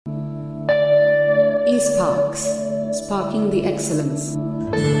eSparks, sparking the excellence.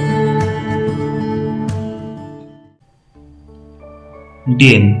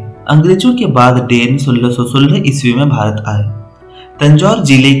 Dane. अंग्रेजों के बाद डेन 1616 ईस्वी में भारत आए। तंजौर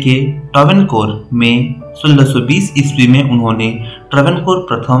जिले के ट्रावनकोर में 1620 ईस्वी में उन्होंने ट्रावनकोर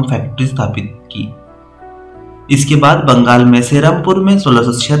प्रथम फैक्ट्री स्थापित की। इसके बाद बंगाल में सेरामपुर में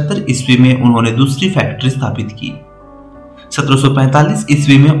 1676 ईस्वी में उन्होंने दूसरी फैक्ट्री स्थापित की। 1745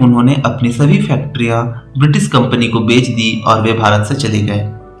 ईस्वी में उन्होंने अपनी सभी फैक्ट्रियां ब्रिटिश कंपनी को बेच दी और वे भारत से चले गए।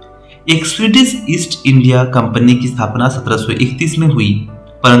 एक स्वीडिश ईस्ट इंडिया कंपनी की स्थापना 1731 में हुई,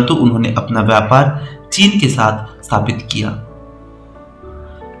 परंतु उन्होंने अपना व्यापार चीन के साथ स्थापित किया।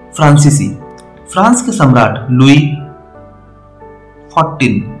 फ्रांसीसी। फ्रांस के सम्राट लुई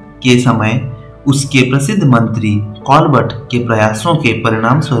 14 के समय उसके प्रसिद्ध मंत्री कॉलबर्ट के प्रयासों के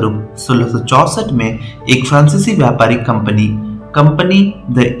परिणाम स्वरूप 1664 में एक फ्रांसीसी व्यापारिक कंपनी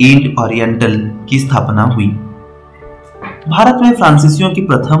द ईस्ट ओरिएंटल की स्थापना हुई। भारत में फ्रांसीसियों की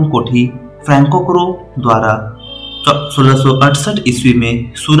प्रथम कोठी फ्रैंकोक्रो द्वारा 1668 ईस्वी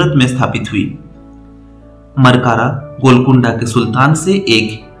में सूरत में स्थापित हुई। मरकारा गोलकुंडा के सुल्तान से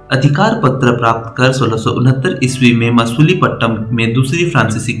एक अधिकार पत्र प्राप्त कर 1669 ईस्वी में मसूलीपट्टनम में दूसरी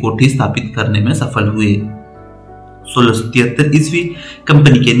फ्रांसीसी कोठी स्थापित करने में सफल हुए। 1673 ईस्वी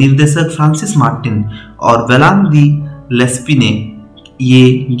कंपनी के निर्देशक फ्रांसिस मार्टिन और वेलान दी लेस्पी ने ये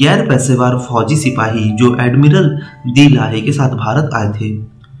गैर पेशेवर फौजी सिपाही जो एडमिरल दी लाहे के साथ भारत आए थे,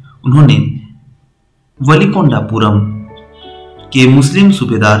 उन्होंने वलीकोंडापुरम के मुस्लिम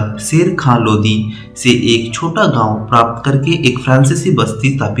सूबेदार शेर खां लोदी से एक छोटा गांव प्राप्त करके एक फ्रांसीसी बस्ती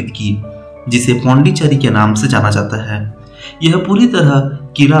स्थापित की, जिसे पौंडीचेरी के नाम से जाना जाता है। यह पूरी तरह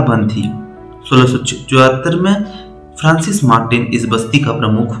किलाबंद थी। 1674 में फ्रांसिस मार्टिन इस बस्ती का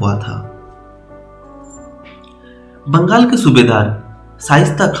प्रमुख हुआ था। बंगाल के सूबेदार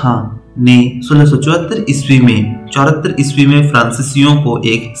शाइस्ता खां ने 1674 ईस्वी में फ्रांसीसियों को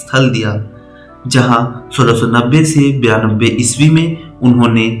एक स्थल दिया, जहां 1690 से 92 ईस्वी में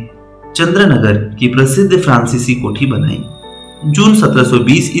उन्होंने चंद्रनगर की प्रसिद्ध फ्रांसीसी कोठी बनाई। जून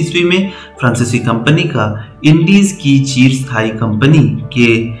 1720 ईस्वी में फ्रांसीसी कंपनी का इंडीज की चिरस्थायी कंपनी के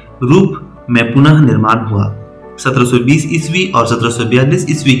रूप में पुनः निर्माण हुआ। 1720 ईस्वी और 1742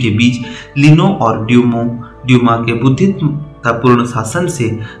 ईस्वी के बीच लिनो और ड्यूमा के बुद्धित्वपूर्ण शासन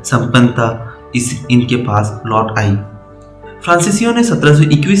से संपन्नता इनके पास लौट आई। फ्रांसीसियों ने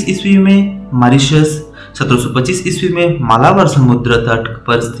 1721 ईस्वी में मॉरिशस, 1725 ईस्वी में मालाबार समुद्र तट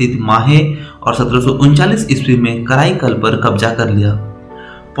पर स्थित माहे और 1739 ईस्वी में कराईकल पर कब्जा कर लिया।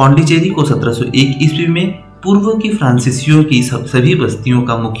 पौंडीचेरी को 1701 ईस्वी में पूर्व की फ्रांसीसियों की सभी बस्तियों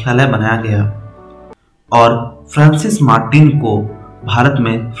का मुख्यालय बनाया गया और फ्रांसिस मार्टिन को भारत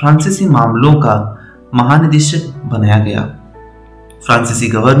में फ्रांसीसी मामलों का महानिदेशक बनाया गया। फ्रांसीसी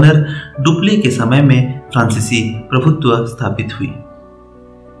गवर्नर डुप्ले के समय में फ्रांसीसी प्रभुत्व स्थापित हुई।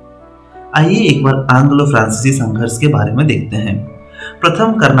 आइए एक बार एंग्लो फ्रांसीसी संघर्ष के बारे में देखते हैं।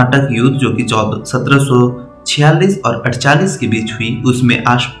 प्रथम कर्नाटक युद्ध जो कि 1746 और 48 के बीच हुई, उसमें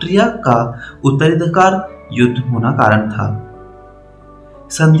ऑस्ट्रिया का उत्तराधिकार युद्ध होना कारण था।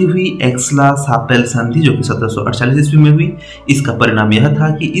 संधि हुई एक्सला सापेल संधि जो कि 1748 ईस्वी में हुई। इसका परिणाम यह था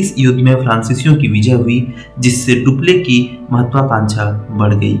कि इस युद्ध में फ्रांसीसियों की विजय हुई, जिससे डुप्ले की महत्वाकांक्षा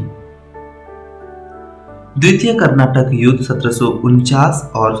बढ़ गई। द्वितीय कर्नाटक युद्ध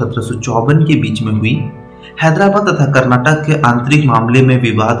 1749 और 1754 के बीच में हुई। हैदराबाद तथा कर्नाटक के आंतरिक मामले में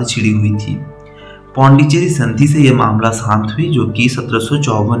विवाद छिड़ी हुई थी। पौंडीचेरी संधि से यह मामला शांत हुई, जो कि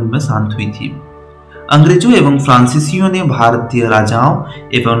 1754 में शांत हुई थी। अंग्रेजों एवं फ्रांसीसियों ने भारतीय राजाओं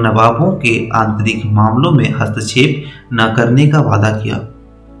एवं नवाबों के आंतरिक मामलों में हस्तक्षेप न करने का वादा किया।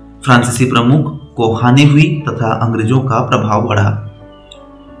 फ्रांसीसी प्रमुख को हानि हुई तथा अंग्रेजों का प्रभाव बढ़ा।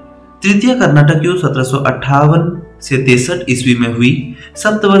 तृतीय कर्नाटक युद्ध 1758 से 63 ईस्वी में हुई।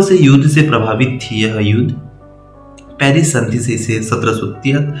 सप्तवर्षीय युद्ध से प्रभावित थी यह युद्ध। पेरिस संधि से इसे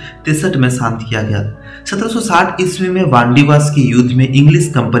 1763 में शांत किया गया। 1760 ईस्वी में वांडीवास के युद्ध में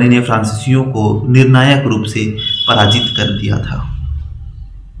इंग्लिश कंपनी ने फ्रांसीसियों को निर्णायक रूप से पराजित कर दिया था।